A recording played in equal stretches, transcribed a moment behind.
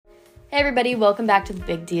Hey everybody, welcome back to The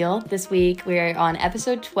Big Deal. This week we are on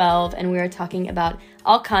episode 12 and we are talking about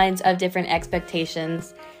all kinds of different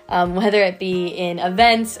expectations, whether it be in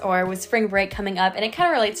events or with spring break coming up. And it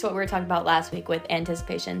kind of relates to what we were talking about last week with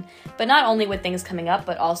anticipation, but not only with things coming up,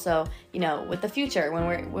 but also, with the future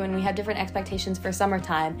when we have different expectations for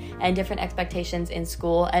summertime and different expectations in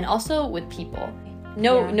school and also with people.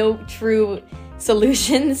 No true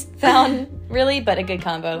solutions found really, but a good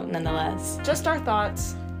combo nonetheless. Just our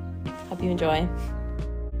thoughts. Hope you enjoy.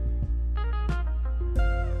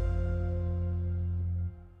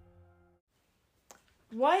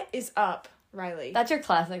 What is up, Riley? That's your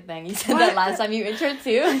classic thing. You said that last time you introed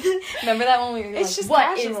too. Remember that one we were It's like, just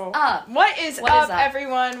what casual. is up? What is up,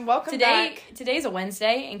 everyone? Welcome back. Today's a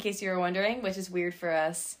Wednesday, in case you were wondering, which is weird for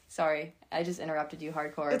us. Sorry, I just interrupted you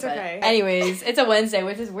hardcore. It's but okay. Anyways, it's a Wednesday,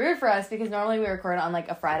 which is weird for us because normally we record on like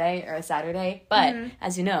a Friday or a Saturday. But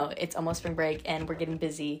as you know, it's almost spring break and we're getting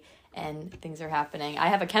busy and things are happening. I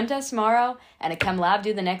have a chem test tomorrow and a chem lab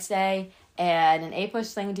due the next day and an A-push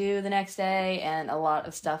thing due the next day and a lot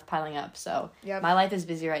of stuff piling up. So My life is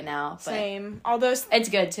busy right now. But Same. It's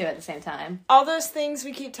good too at the same time. All those things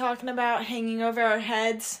we keep talking about hanging over our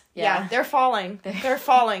heads. Yeah, they're falling. They're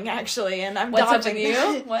falling actually, and I'm What's dodging.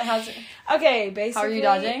 Up with you? Okay, basically. How are you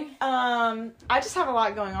dodging? I just have a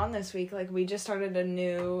lot going on this week. Like, we just started a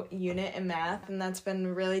new unit in math, and that's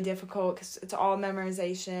been really difficult because it's all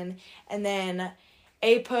memorization. And then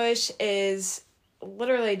A-push is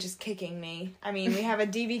literally just kicking me. I mean, we have a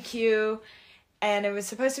DBQ, and it was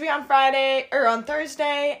supposed to be on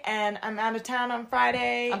Thursday, and I'm out of town on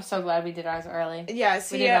Friday. I'm so glad we did ours early. Yeah,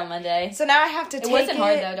 we did it on Monday. So now I have to take it. It wasn't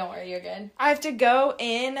hard though, don't worry, you're good. I have to go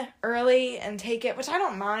in early and take it, which I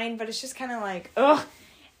don't mind, but it's just kind of like, ugh.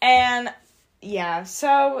 And yeah,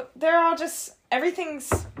 so they're all just,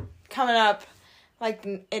 everything's coming up like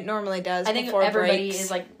it normally does. I think everybody breaks.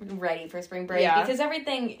 is like ready for spring break because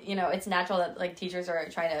everything, it's natural that like teachers are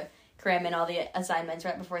trying to cram in all the assignments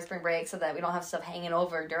right before spring break so that we don't have stuff hanging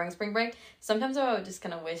over during spring break. Sometimes I would just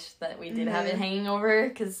kind of wish that we did have it hanging over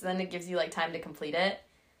because then it gives you like time to complete it.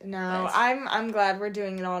 No, I'm glad we're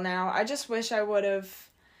doing it all now. I just wish there would have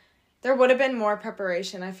been more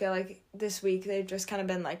preparation. I feel like this week they've just kind of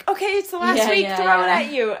been like, okay, it's the last week, throw it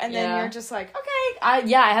at you. And then you're just like, okay.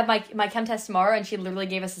 I have my chem test tomorrow and she literally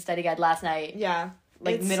gave us a study guide last night. Yeah.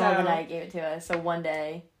 Like middle of the night gave it to us. So one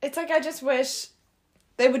day. It's like I just wish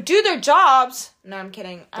they would do their jobs. No, I'm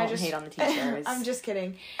kidding. Don't hate on the teachers. I'm just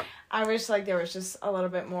kidding. I wish like there was just a little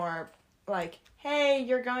bit more like, hey,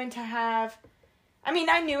 you're going to have... I mean,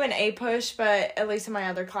 I knew an A-push, but at least in my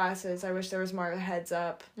other classes, I wish there was more of a heads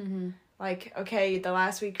up. Mm-hmm. Like, okay, the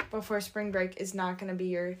last week before spring break is not going to be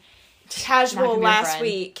your casual last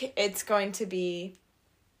week. It's going to be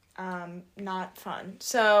not fun.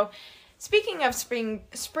 So, speaking of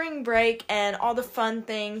spring break and all the fun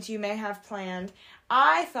things you may have planned,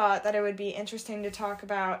 I thought that it would be interesting to talk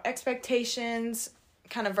about expectations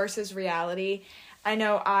kind of versus reality. I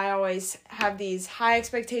know I always have these high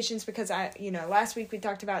expectations because last week we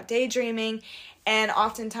talked about daydreaming, and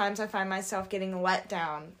oftentimes I find myself getting let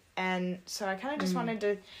down. And so I kind of just wanted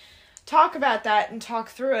to talk about that and talk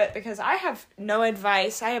through it because I have no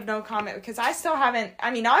advice. I have no comment because I still haven't,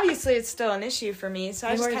 obviously it's still an issue for me. So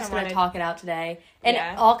I just kind of want to talk it out today. And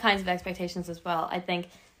all kinds of expectations as well. I think,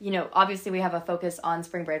 obviously we have a focus on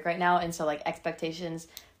spring break right now. And so like expectations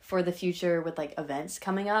for the future with like events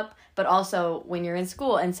coming up, but also when you're in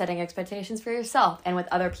school and setting expectations for yourself and with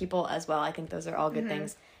other people as well. I think those are all good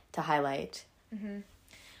things to highlight. Mm-hmm.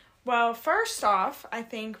 Well, first off, I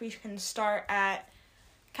think we can start at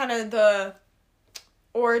kind of the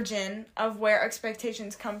origin of where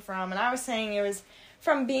expectations come from. And I was saying it was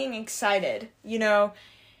from being excited.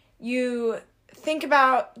 You think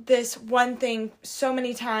about this one thing so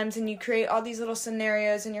many times and you create all these little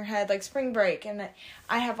scenarios in your head, like spring break, and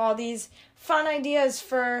I have all these fun ideas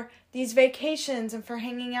for these vacations and for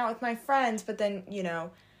hanging out with my friends, but then,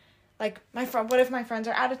 like what if my friends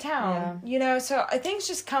are out of town? Yeah. So things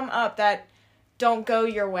just come up that don't go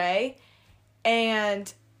your way,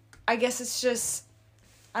 and I guess it's just,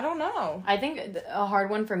 I don't know. I think a hard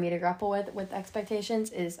one for me to grapple with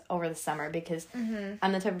expectations is over the summer because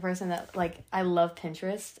I'm the type of person that, like, I love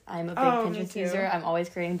Pinterest. I'm a big Pinterest user. I'm always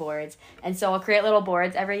creating boards. And so I'll create little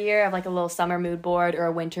boards every year of, like, a little summer mood board or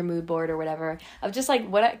a winter mood board or whatever of just, like,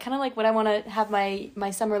 what I want to have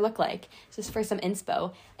my summer look like, just for some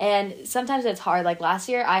inspo. And sometimes it's hard. Like, last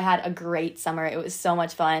year, I had a great summer. It was so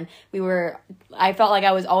much fun. I felt like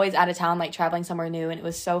I was always out of town, like, traveling somewhere new, and it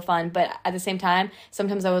was so fun. But at the same time,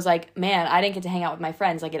 sometimes I was like, man, I didn't get to hang out with my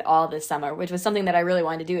friends, like, at all this summer, which was something that I really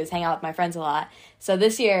wanted to do, is hang out with my friends a lot. So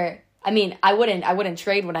this year, I mean, I wouldn't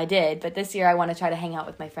trade what I did, but this year I want to try to hang out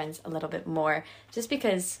with my friends a little bit more, just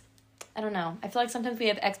because, I don't know. I feel like sometimes we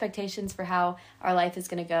have expectations for how our life is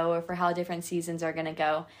going to go or for how different seasons are going to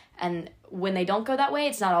go. And when they don't go that way,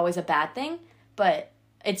 it's not always a bad thing, but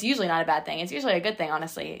it's usually not a bad thing. It's usually a good thing,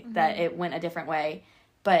 honestly, that it went a different way.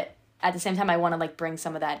 But at the same time, I want to, like, bring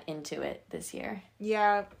some of that into it this year.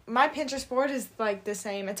 Yeah. My Pinterest board is, like, the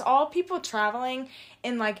same. It's all people traveling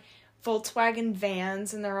in, like, Volkswagen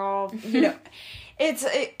vans, and they're all, you know,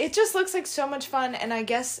 it just looks like so much fun. And I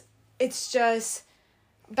guess it's just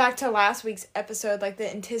back to last week's episode, like the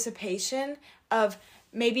anticipation of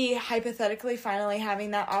maybe hypothetically finally having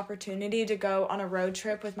that opportunity to go on a road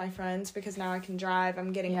trip with my friends, because now I can drive,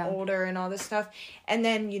 I'm getting older and all this stuff. And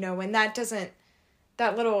then, you know, when that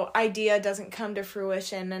little idea doesn't come to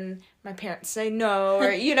fruition and my parents say no, or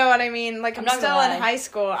you know what I mean? Like, I'm still in high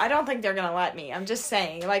school. I don't think they're going to let me. I'm just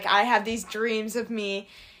saying. Like, I have these dreams of me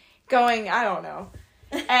going, I don't know.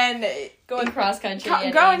 And going cross country.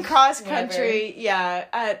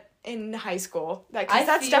 In high school.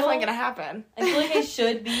 That's definitely going to happen. I feel like I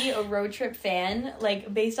should be a road trip fan.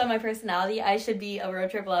 Like, based on my personality, I should be a road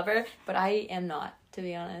trip lover, but I am not. To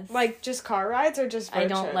be honest, like just car rides or just road I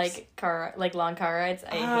don't trips? like long car rides.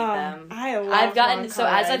 I hate them. I've gotten as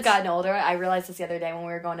I've gotten older, I realized this the other day when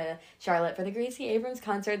we were going to Charlotte for the Gracie Abrams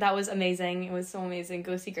concert. That was amazing. It was so amazing.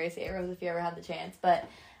 Go see Gracie Abrams if you ever have the chance. But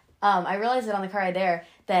I realized that on the car ride there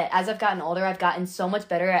that as I've gotten older, I've gotten so much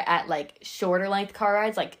better at like shorter length car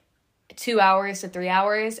rides, like 2 hours to 3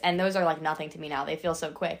 hours, and those are like nothing to me now. They feel so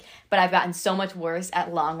quick. But I've gotten so much worse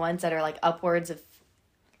at long ones that are like upwards of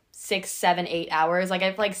 6, 7, 8 hours. Like,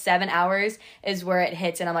 I feel like 7 hours is where it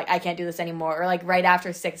hits and I'm like, I can't do this anymore. Or like right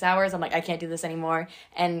after 6 hours, I'm like, I can't do this anymore.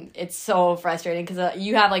 And it's so frustrating because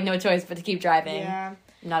you have like no choice but to keep driving. Yeah.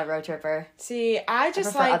 I'm not a road tripper. See, I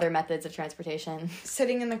prefer like other methods of transportation.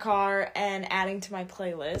 Sitting in the car and adding to my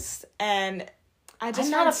playlist. And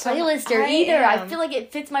I'm not a playlister either. I feel like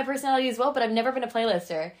it fits my personality as well, but I've never been a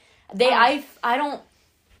playlister.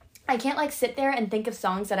 I can't, like, sit there and think of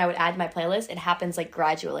songs that I would add to my playlist. It happens, like,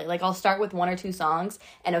 gradually. Like, I'll start with 1 or 2 songs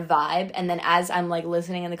and a vibe, and then as I'm, like,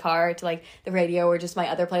 listening in the car to, like, the radio or just my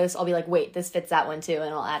other playlist, I'll be like, wait, this fits that one, too,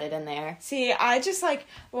 and I'll add it in there. See, I just, like,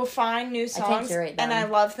 will find new songs, and I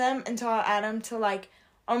love them until I'll add them to, like,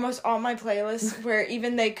 almost all my playlists where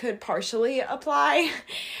even they could partially apply.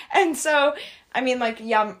 And so, I mean, like,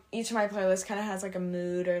 yeah, each of my playlists kind of has, like, a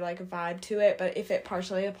mood or, like, a vibe to it, but if it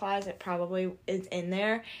partially applies, it probably is in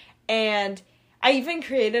there. And I even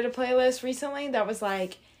created a playlist recently that was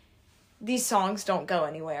like, these songs don't go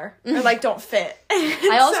anywhere. Or, like, don't fit.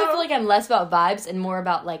 I also feel like I'm less about vibes and more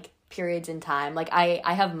about, like, periods in time. Like,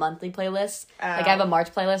 I have monthly playlists. Like, I have a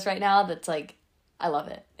March playlist right now that's, like, I love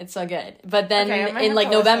it. It's so good. But then in, like,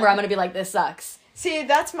 November, I'm going to be like, this sucks. See,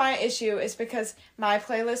 that's my issue, is because my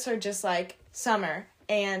playlists are just, like, summer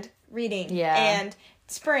and reading and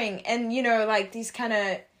spring. And, you know, like, these kind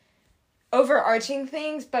of overarching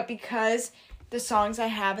things, but because the songs I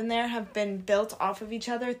have in there have been built off of each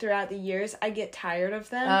other throughout the years, I get tired of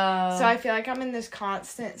them. So I feel like I'm in this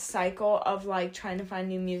constant cycle of, like, trying to find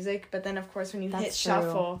new music, but then, of course, when you hit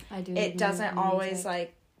shuffle, it doesn't always,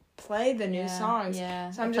 like, play the new songs.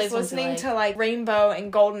 Yeah. So I'm just listening to, like, Rainbow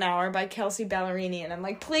and Golden Hour by Kelsea Ballerini, and I'm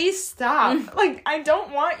like, please stop. Like, I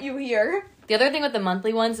don't want you here. The other thing with the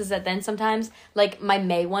monthly ones is that then sometimes, like, my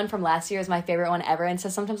May one from last year is my favorite one ever, and so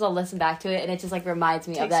sometimes I'll listen back to it, and it just, like, reminds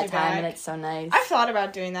me of that time, and it's so nice. I've thought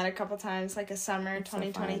about doing that a couple times, like, a summer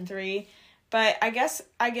 2023, but I guess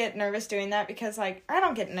I get nervous doing that because, like, I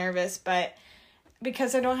don't get nervous, but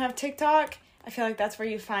because I don't have TikTok, I feel like that's where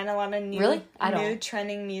you find a lot of new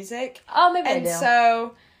trending music. Oh, maybe I do. And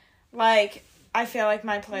so, like, I feel like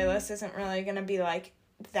my playlist isn't really going to be, like,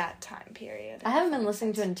 that time period. I haven't been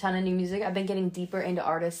listening to a ton of new music. I've been getting deeper into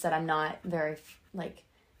artists that I'm not very, like,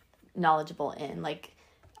 knowledgeable in. Like,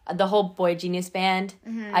 the whole Boy Genius band.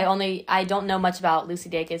 Mm-hmm. I don't know much about Lucy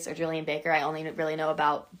Dacus or Julian Baker. I only really know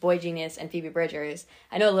about Boy Genius and Phoebe Bridgers.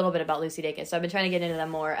 I know a little bit about Lucy Dacus, so I've been trying to get into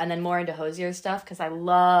them more, and then more into Hozier's stuff, because I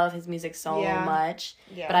love his music so much.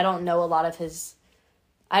 Yeah. But I don't know a lot of his...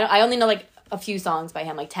 I only know, like, a few songs by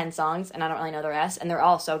him, like 10 songs, and I don't really know the rest, and they're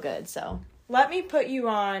all so good, so... Let me put you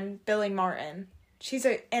on Billy Martin.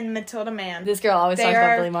 And Matilda Mann. This girl always talks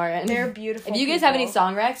about Billy Martin. They're beautiful. If you guys have any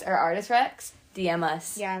song recs or artist recs, DM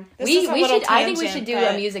us. Yeah. I think we should do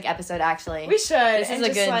a music episode, actually. We should. This is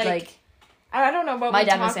a good, like... I don't know what my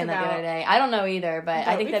dad was saying that the other day. I don't know either, but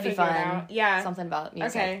I think that'd be fun. Yeah. Something about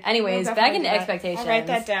music. Okay. Anyways, back into expectations. I'll write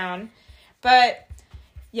that down. But,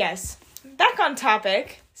 yes. Back on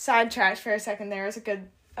topic. Sidetracked for a second there. It was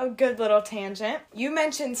a a good little tangent. You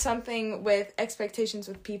mentioned something with expectations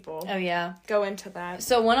with people. Oh, yeah. Go into that.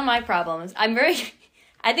 So one of my problems,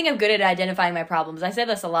 I think I'm good at identifying my problems. I say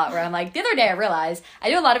this a lot where I'm like, the other day I realized I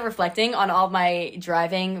do a lot of reflecting on all of my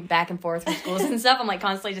driving back and forth from schools and stuff. I'm like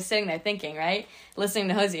constantly just sitting there thinking, right? Listening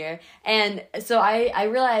to Hosier. And so I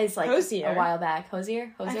realized like Hosier? A while back.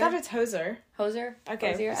 Hosier? I thought it's Hoser. Hoser?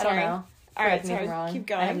 Okay. Hosier? Sorry. I don't know. All right, Correct me if I'm wrong. keep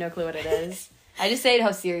going. I have no clue what it is. I just say it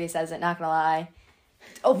how Siri says it, not gonna lie.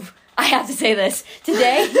 Oh, I have to say this.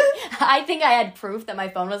 Today, I think I had proof that my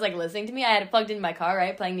phone was, like, listening to me. I had it plugged into my car,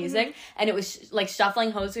 right, playing music, and it was, like,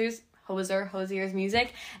 shuffling Hosier's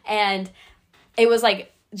music, and it was,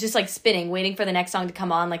 like, just, like, spinning, waiting for the next song to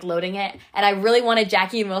come on, like, loading it, and I really wanted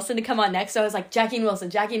Jackie and Wilson to come on next, so I was like, Jackie and Wilson,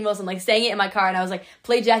 like, saying it in my car, and I was like,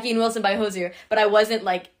 play Jackie and Wilson by Hosier, but I wasn't,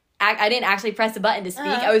 like, I didn't actually press the button to speak,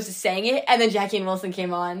 I was just saying it, and then Jackie and Wilson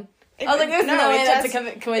came on. I was like, there's no way that's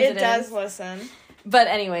a coincidence. It does listen. But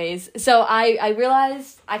anyways, so I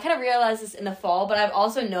kind of realized this in the fall, but I've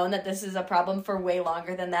also known that this is a problem for way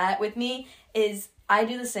longer than that with me, is I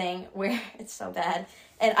do this thing where it's so bad.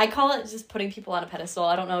 And I call it just putting people on a pedestal.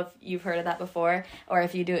 I don't know if you've heard of that before or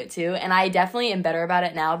if you do it too. And I definitely am better about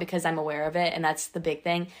it now because I'm aware of it. And that's the big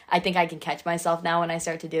thing. I think I can catch myself now when I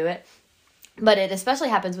start to do it. But it especially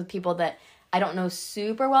happens with people that I don't know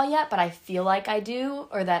super well yet, but I feel like I do,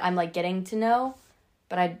 or that I'm like getting to know,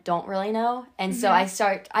 but I don't really know. And so I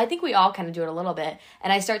think we all kind of do it a little bit.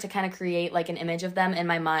 And I start to kind of create like an image of them in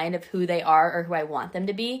my mind of who they are or who I want them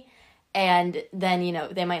to be. And then, you know,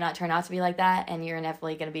 they might not turn out to be like that, and you're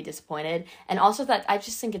inevitably going to be disappointed. And also that I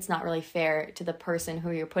just think it's not really fair to the person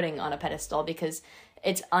who you're putting on a pedestal, because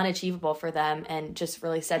it's unachievable for them and just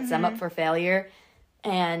really sets them up for failure.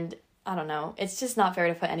 And I don't know, it's just not fair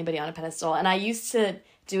to put anybody on a pedestal. And I used to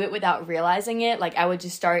do it without realizing it. Like, I would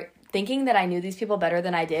just start thinking that I knew these people better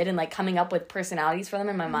than I did, and like coming up with personalities for them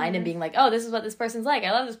in my mind and being like, oh, this is what this person's like.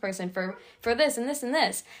 I love this person for this and this and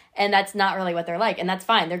this. And that's not really what they're like. And that's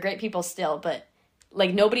fine. They're great people still, but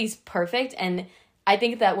like nobody's perfect. And I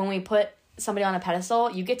think that when we put somebody on a pedestal,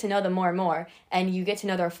 you get to know them more and more, and you get to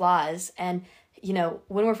know their flaws. And, you know,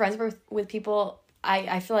 when we're friends with people,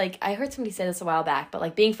 I feel like I heard somebody say this a while back, but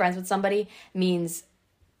like being friends with somebody means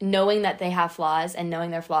knowing that they have flaws and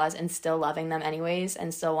knowing their flaws and still loving them anyways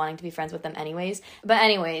and still wanting to be friends with them anyways. But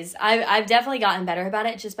anyways, I've definitely gotten better about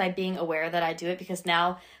it just by being aware that I do it, because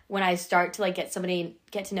now when I start to like get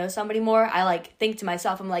to know somebody more, I like think to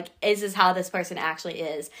myself, I'm like, is this how this person actually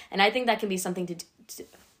is? And I think that can be something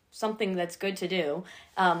something that's good to do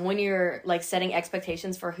when you're like setting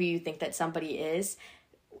expectations for who you think that somebody is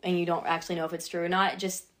and you don't actually know if it's true or not.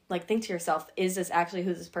 Just like think to yourself, is this actually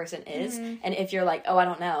who this person is? And if you're like, oh, I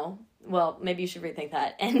don't know, well, maybe you should rethink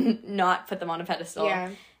that and not put them on a pedestal. Yeah.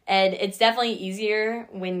 And it's definitely easier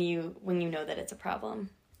when you know that it's a problem.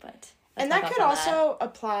 But and that could also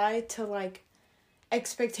apply to like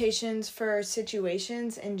expectations for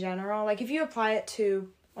situations in general. Like if you apply it to,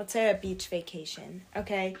 let's say, a beach vacation,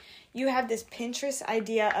 okay? You have this Pinterest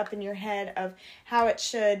idea up in your head of how it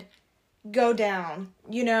should go down,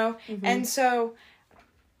 you know? And so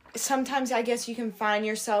sometimes I guess you can find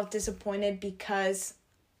yourself disappointed because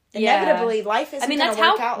inevitably life isn't going to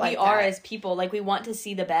work out like that. We are as people. Like, we want to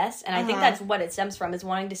see the best, and I think that's what it stems from, is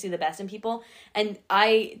wanting to see the best in people. And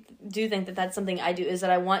I do think that that's something I do, is that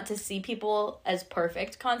I want to see people as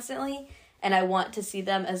perfect constantly, and I want to see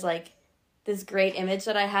them as like this great image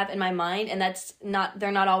that I have in my mind, and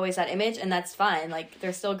they're not always that image, and that's fine. Like,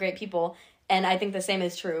 they're still great people. And I think the same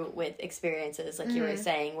is true with experiences, like you were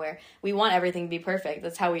saying, where we want everything to be perfect.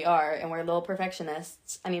 That's how we are, and we're little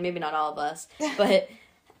perfectionists. I mean, maybe not all of us, but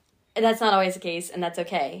that's not always the case, and that's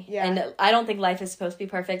okay. Yeah. And I don't think life is supposed to be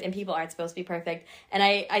perfect, and people aren't supposed to be perfect. And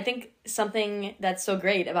I think something that's so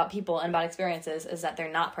great about people and about experiences is that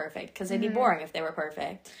they're not perfect, because they'd be boring if they were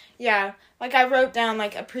perfect. Yeah, like I wrote down,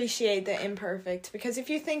 like, appreciate the imperfect, because if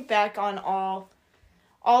you think back on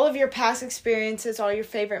all of your past experiences, all your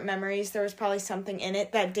favorite memories, there was probably something in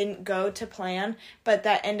it that didn't go to plan, but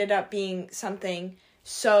that ended up being something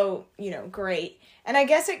so, you know, great. And I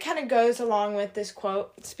guess it kind of goes along with this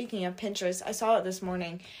quote. Speaking of Pinterest, I saw it this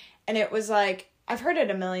morning, and it was like, I've heard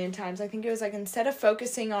it a million times. I think it was like, instead of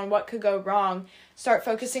focusing on what could go wrong, start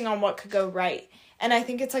focusing on what could go right. And I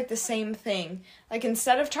think it's like the same thing. Like,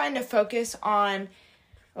 instead of trying to focus on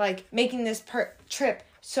like making this trip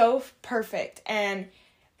so perfect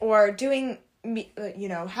or doing, you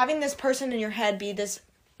know, having this person in your head be this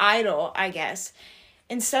idol, I guess,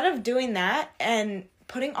 instead of doing that and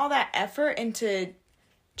putting all that effort into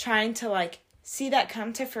trying to like see that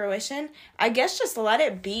come to fruition, I guess just let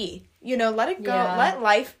it be, you know, let it go, let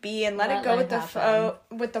life be, and let it go with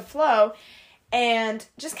the flow. and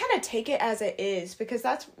just kind of take it as it is, because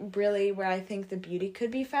that's really where I think the beauty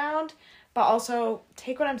could be found. But also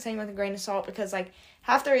take what I'm saying with a grain of salt, because like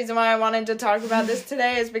half the reason why I wanted to talk about this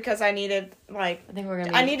today is because I needed like I think we're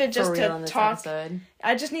gonna. I needed just to talk. Episode.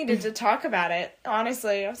 I just needed to talk about it.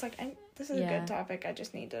 Honestly, I was like, this is a good topic. I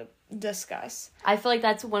just need to discuss. I feel like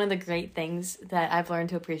that's one of the great things that I've learned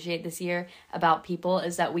to appreciate this year about people,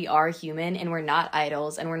 is that we are human and we're not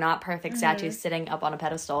idols and we're not perfect statues sitting up on a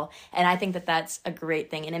pedestal. And I think that that's a great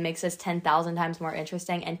thing, and it makes us 10,000 times more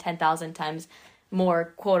interesting and 10,000 times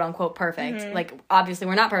more quote unquote perfect. Like, obviously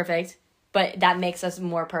we're not perfect, but that makes us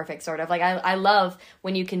more perfect, sort of. Like, I love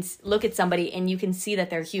when you can look at somebody and you can see that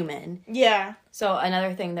they're human. Yeah. So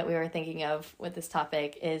another thing that we were thinking of with this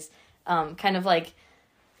topic is kind of like,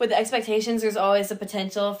 with the expectations, there's always the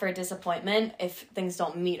potential for disappointment if things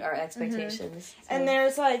don't meet our expectations. So. And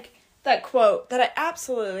there's like that quote that I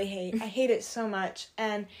absolutely hate. I hate it so much.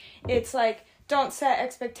 And it's like, don't set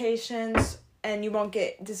expectations and you won't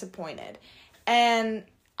get disappointed. And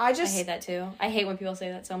I hate that too. I hate when people say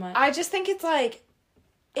that so much. I just think it's like...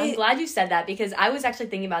 I'm glad you said that, because I was actually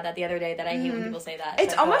thinking about that the other day, that I hate when people say that.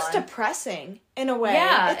 It's almost depressing in a way.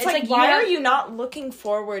 Yeah. It's like why are you not looking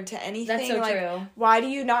forward to anything? That's so like, true. Why do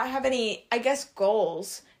you not have any, I guess,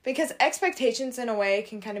 goals? Because expectations in a way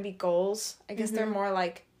can kind of be goals. I guess they're more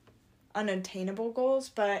like unattainable goals.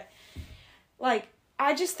 But like,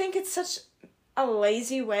 I just think it's such a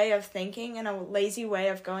lazy way of thinking and a lazy way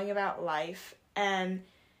of going about life. And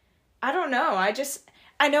I don't know.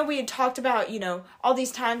 I know we had talked about, all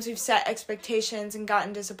these times we've set expectations and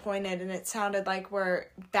gotten disappointed, and it sounded like we're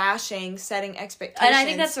bashing setting expectations. And I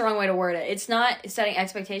think that's the wrong way to word it. It's not setting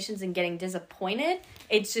expectations and getting disappointed.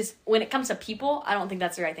 It's just, when it comes to people, I don't think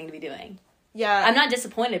that's the right thing to be doing. Yeah. I'm not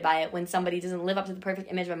disappointed by it when somebody doesn't live up to the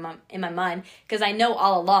perfect image in my mind, because I know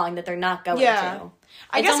all along that they're not going to.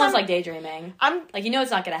 It's almost like daydreaming. Like,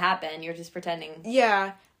 it's not going to happen. You're just pretending.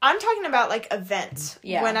 Yeah. I'm talking about, like, events.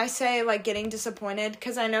 Yeah. When I say, like, getting disappointed,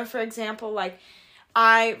 because I know, for example, like,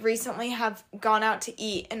 I recently have gone out to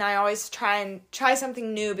eat, and I always try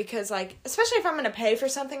something new, because, like, especially if I'm going to pay for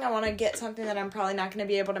something, I want to get something that I'm probably not going to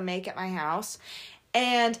be able to make at my house.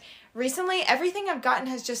 And recently, everything I've gotten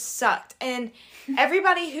has just sucked. And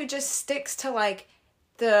everybody who just sticks to, like,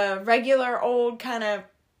 the regular old kind of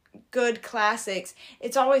good classics,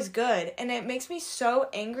 it's always good. And it makes me so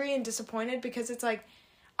angry and disappointed, because it's like,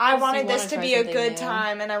 I wanted this to be a good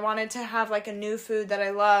time, and I wanted to have, like, a new food that I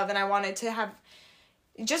love, and I wanted to have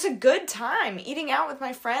just a good time eating out with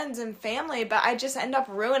my friends and family, but I just end up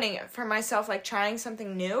ruining it for myself, like, trying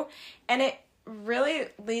something new, and it really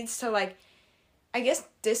leads to, like, I guess,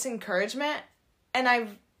 disencouragement, and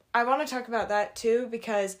I want to talk about that, too,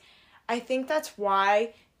 because I think that's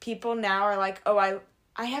why people now are like, oh,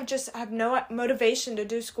 I have no motivation to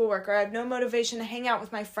do schoolwork, or I have no motivation to hang out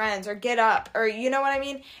with my friends, or get up, or you know what I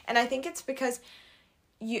mean? And I think it's because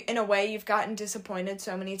in a way, you've gotten disappointed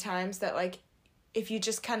so many times that, like, if you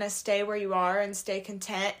just kind of stay where you are and stay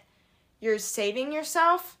content, you're saving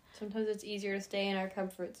yourself. Sometimes it's easier to stay in our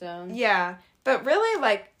comfort zone. Yeah, but really,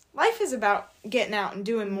 like, life is about getting out and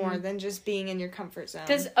doing more than just being in your comfort zone.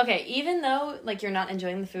 Because, okay, even though, like, you're not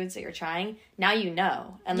enjoying the foods that you're trying, now you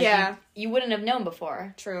know. And, like, you wouldn't have known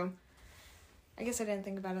before. True. I guess I didn't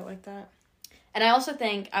think about it like that. And I also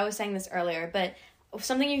think, I was saying this earlier, but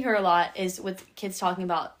something you hear a lot is with kids talking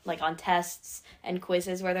about, like, on tests and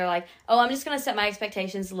quizzes, where they're like, oh, I'm just going to set my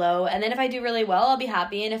expectations low, and then if I do really well, I'll be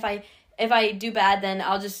happy, and if I do bad, then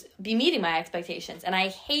I'll just be meeting my expectations. And I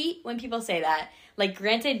hate when people say that. Like,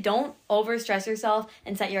 granted, don't overstress yourself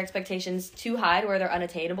and set your expectations too high where they're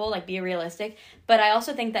unattainable. Like, be realistic. But I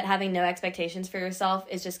also think that having no expectations for yourself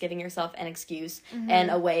is just giving yourself an excuse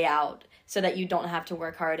and a way out, so that you don't have to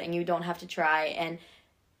work hard and you don't have to try. And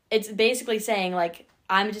it's basically saying, like,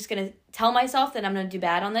 I'm just going to tell myself that I'm going to do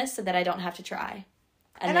bad on this so that I don't have to try.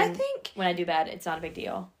 And then I think when I do bad, it's not a big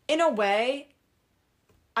deal. In a way,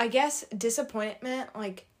 I guess disappointment,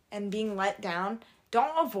 like, and being let down,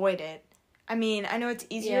 don't avoid it. I mean, I know it's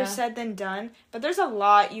easier said than done, but there's a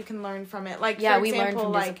lot you can learn from it. Like, for example, we learn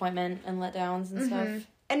from disappointment and letdowns and stuff.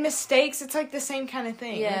 And mistakes, it's like the same kind of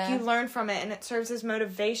thing. Yeah. Like, you learn from it, and it serves as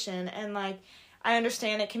motivation. And, like, I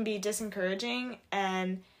understand it can be disencouraging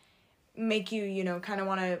and make you, kind of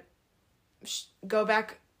want to go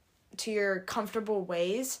back to your comfortable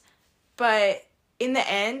ways. But in the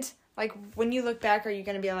end, like, when you look back, are you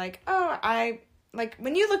going to be like, oh,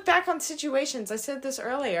 when you look back on situations, I said this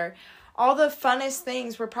earlier, all the funnest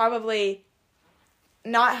things were probably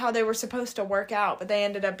not how they were supposed to work out, but they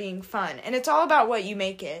ended up being fun. And it's all about what you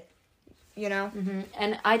make it, Mm-hmm.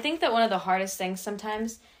 And I think that one of the hardest things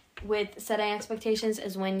sometimes with setting expectations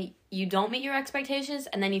is when you don't meet your expectations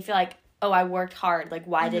and then you feel like, oh, I worked hard. Like,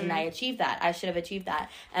 why didn't I achieve that? I should have achieved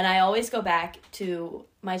that. And I always go back to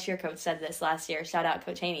my cheer coach said this last year. Shout out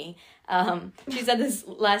Coach Haney. She said this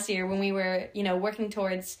last year when we were, working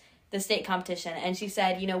towards the state competition. And she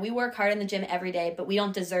said, we work hard in the gym every day, but we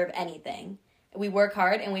don't deserve anything. We work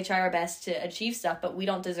hard and we try our best to achieve stuff, but we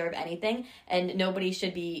don't deserve anything. And nobody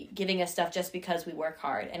should be giving us stuff just because we work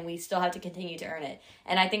hard, and we still have to continue to earn it.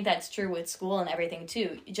 And I think that's true with school and everything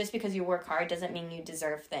too. Just because you work hard doesn't mean you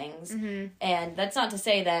deserve things. Mm-hmm. And that's not to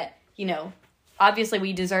say that, obviously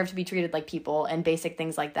we deserve to be treated like people and basic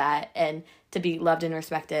things like that and to be loved and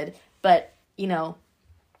respected. But,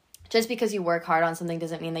 just because you work hard on something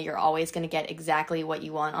doesn't mean that you're always going to get exactly what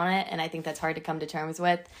you want on it. And I think that's hard to come to terms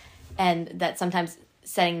with. And that sometimes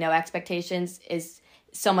setting no expectations is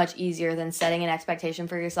so much easier than setting an expectation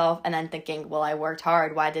for yourself and then thinking, well, I worked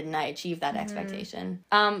hard. Why didn't I achieve that expectation?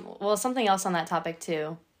 Well, something else on that topic,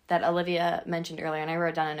 too, that Olivia mentioned earlier, and I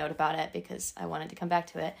wrote down a note about it because I wanted to come back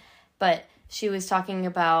to it. But she was talking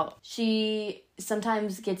about she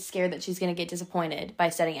sometimes gets scared that she's going to get disappointed by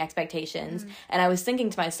setting expectations. And I was thinking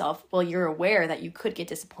to myself, well, you're aware that you could get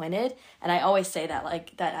disappointed. And I always say that,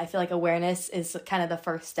 that I feel like awareness is kind of the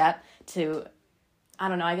first step to, I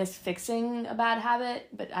don't know, I guess fixing a bad habit,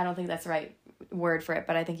 but I don't think that's the right word for it,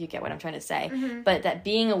 but I think you get what I'm trying to say. Mm-hmm. But that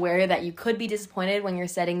being aware that you could be disappointed when you're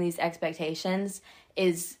setting these expectations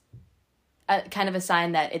is kind of a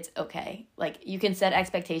sign that it's okay. Like, you can set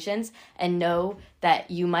expectations and know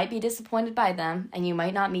that you might be disappointed by them and you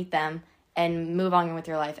might not meet them and move on with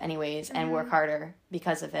your life anyways and work harder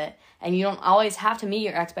because of it. And you don't always have to meet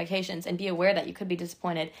your expectations, and be aware that you could be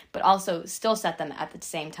disappointed, but also still set them at the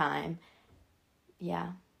same time. Yeah.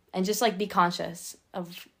 And just be conscious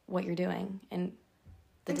of what you're doing and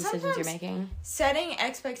the decisions you're making. Setting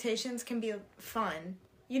expectations can be fun.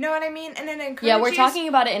 You know what I mean? And it encourages... Yeah, we're talking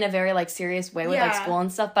about it in a very, serious way with, school and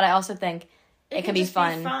stuff, but I also think it can be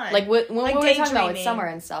fun. Like, when we were talking about with summer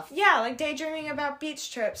and stuff. Yeah, like daydreaming about beach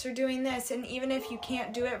trips or doing this, and even if you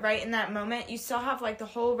can't do it right in that moment, you still have, the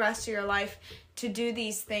whole rest of your life to do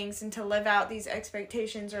these things and to live out these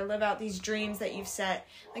expectations or live out these dreams that you've set.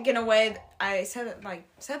 In a way, I said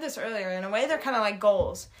this earlier, in a way they're kind of like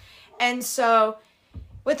goals. And so,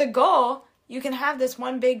 with a goal, you can have this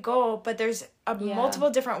one big goal, but there's multiple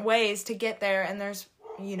different ways to get there, and there's,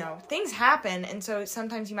 things happen, and so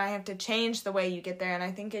sometimes you might have to change the way you get there, and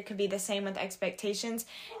I think it could be the same with expectations,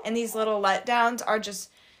 and these little letdowns are just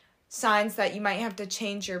signs that you might have to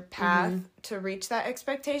change your path to reach that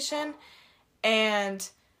expectation,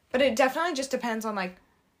 but it definitely just depends on,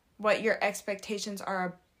 what your expectations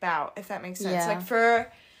are about, if that makes sense. Yeah.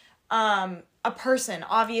 For a person,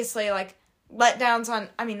 obviously, letdowns on,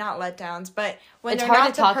 not letdowns, but when it's they're hard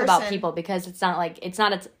not to talk about people because it's not it's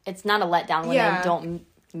not a letdown when they don't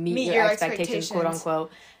meet your expectations, quote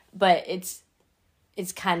unquote, but it's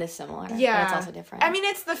kind of similar. Yeah, but it's also different.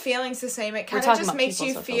 It's the feeling's the same. It kind of just makes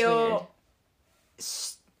you feel,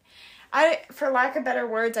 for lack of better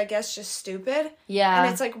words, I guess, just stupid. Yeah,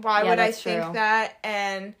 and it's why would I think that?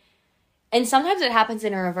 And sometimes it happens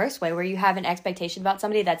in a reverse way where you have an expectation about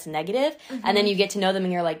somebody that's negative, and then you get to know them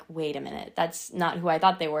and you're like, wait a minute, that's not who I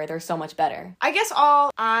thought they were. They're so much better. I guess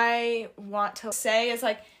all I want to say is,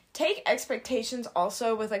 take expectations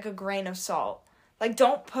also with, a grain of salt.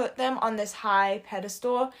 Don't put them on this high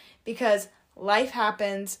pedestal, because life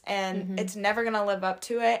happens and it's never going to live up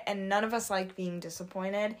to it, and none of us like being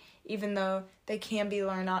disappointed, even though they can be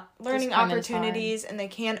learning opportunities, and they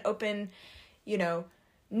can open,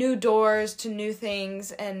 new doors to new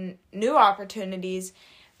things and new opportunities,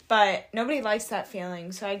 but nobody likes that feeling.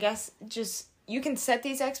 So I guess just you can set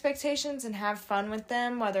these expectations and have fun with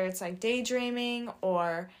them, whether it's daydreaming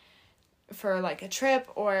or for a trip,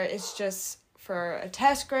 or it's just for a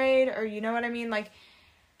test grade, or you know what I mean?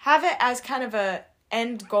 Have it as kind of a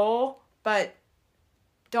end goal, but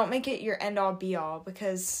don't make it your end all be all,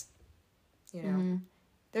 because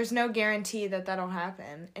there's no guarantee that that'll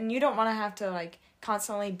happen, and you don't want to have to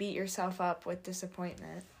constantly beat yourself up with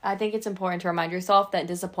disappointment. I think it's important to remind yourself that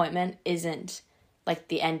disappointment isn't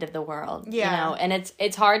the end of the world. Yeah. And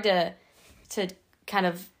it's hard to kind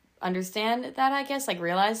of understand that, I guess,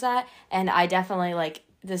 realize that. And I definitely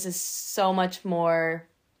this is so much more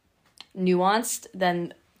nuanced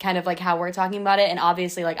than kind of how we're talking about it. And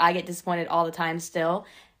obviously I get disappointed all the time still.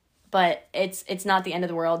 But it's not the end of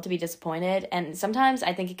the world to be disappointed. And sometimes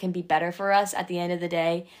I think it can be better for us at the end of the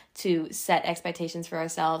day to set expectations for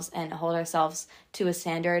ourselves and hold ourselves to a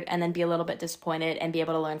standard, and then be a little bit disappointed and be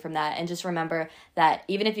able to learn from that. And just remember that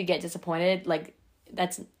even if you get disappointed,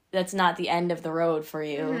 that's that's not the end of the road for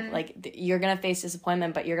you. Mm-hmm. Like, you're going to face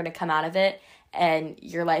disappointment, but you're going to come out of it, and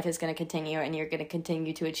your life is going to continue, and you're going to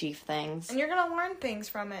continue to achieve things. And you're going to learn things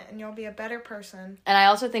from it, and you'll be a better person. And I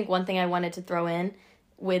also think one thing I wanted to throw in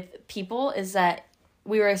with people is that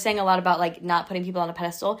we were saying a lot about, like, not putting people on a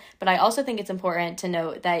pedestal, but I also think it's important to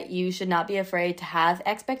note that you should not be afraid to have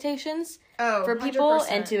expectations for people 100%.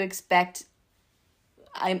 And to expect,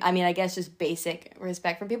 I mean, I guess just basic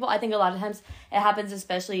respect from people. I think a lot of times it happens,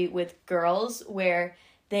 especially with girls, where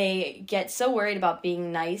they get so worried about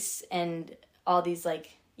being nice and all these,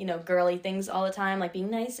 like, you know, girly things all the time, like being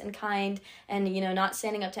nice and kind and, you know, not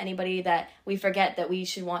standing up to anybody, that we forget that we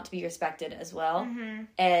should want to be respected as well. Mm-hmm.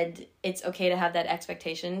 And it's okay to have that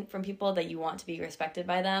expectation from people that you want to be respected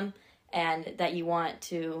by them and that you want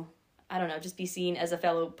to, I don't know, just be seen as a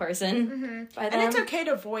fellow person mm-hmm. by them. And it's okay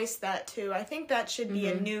to voice that, too. I think that should be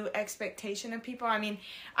mm-hmm. a new expectation of people. I mean,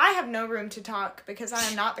 I have no room to talk because I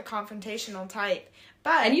am not the confrontational type.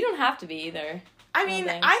 But and you don't have to be either. I mean,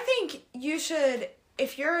 I think you should,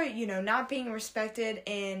 if you're, you know, not being respected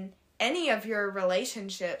in any of your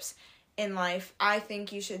relationships in life, I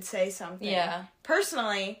think you should say something. Yeah.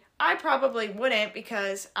 Personally, I probably wouldn't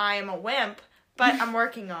because I am a wimp, but I'm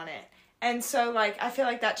working on it. And so, like, I feel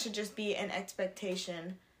like that should just be an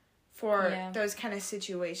expectation for those kind of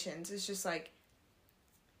situations. It's just like,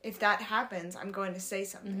 if that happens, I'm going to say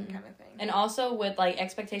something mm-hmm. kind of thing. And also with, like,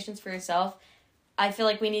 expectations for yourself, I feel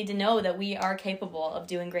like we need to know that we are capable of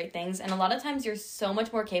doing great things. And a lot of times you're so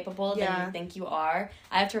much more capable than you think you are.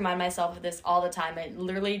 I have to remind myself of this all the time. I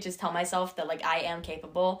literally just tell myself that, like, I am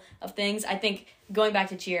capable of things. I think going back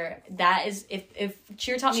to cheer, that is, if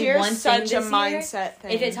cheer taught me one thing this year, mindset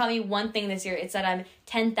thing. If it taught me one thing this year, it's that I'm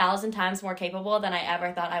 10,000 times more capable than I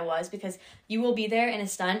ever thought I was, because you will be there in a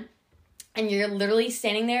stunt and you're literally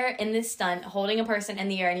standing there in this stunt, holding a person in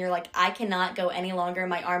the air, and you're like, I cannot go any longer.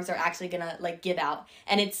 My arms are actually gonna, like, give out.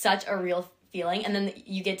 And it's such a real feeling. And then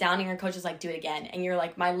you get down and your coach is like, do it again. And you're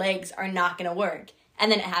like, my legs are not gonna work. And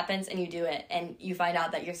then it happens and you do it. And you find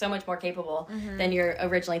out that you're so much more capable mm-hmm. than you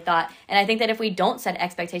originally thought. And I think that if we don't set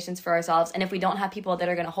expectations for ourselves, and if we don't have people that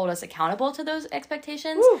are gonna hold us accountable to those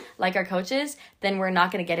expectations, like our coaches, then we're not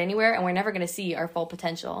gonna get anywhere and we're never gonna see our full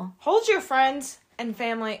potential. Hold your friends and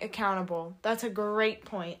family accountable. That's a great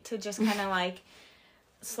point to just kind of like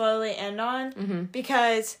slowly end on mm-hmm.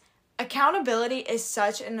 because accountability is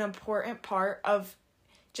such an important part of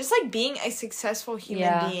just like being a successul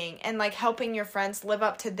human being and like helping your friends live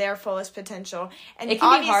up to their fullest potential. And it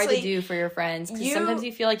can be hard to do for your friends because sometimes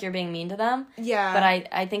you feel like you're being mean to them. Yeah. But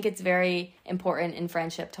I think it's very important in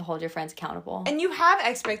friendship to hold your friends accountable. And you have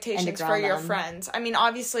expectations for your friends. I mean,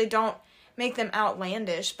 obviously don't make them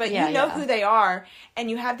outlandish, but you know who they are, and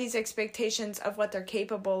you have these expectations of what they're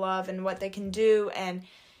capable of and what they can do, and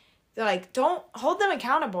like don't hold them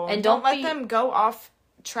accountable and don't let them go off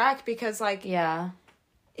track because like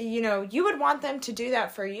you know, you would want them to do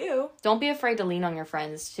that for you. Don't be afraid to lean on your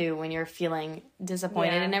friends too when you're feeling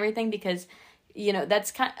disappointed and everything, because you know,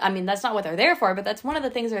 that's that's not what they're there for, but that's one of the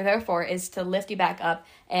things they're there for, is to lift you back up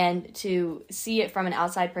and to see it from an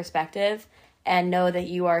outside perspective and know that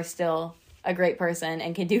you are still a great person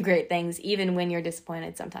and can do great things even when you're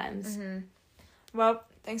disappointed sometimes. Mm-hmm. Well,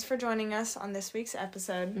 thanks for joining us on this week's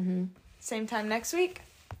episode. Mm-hmm. Same time next week.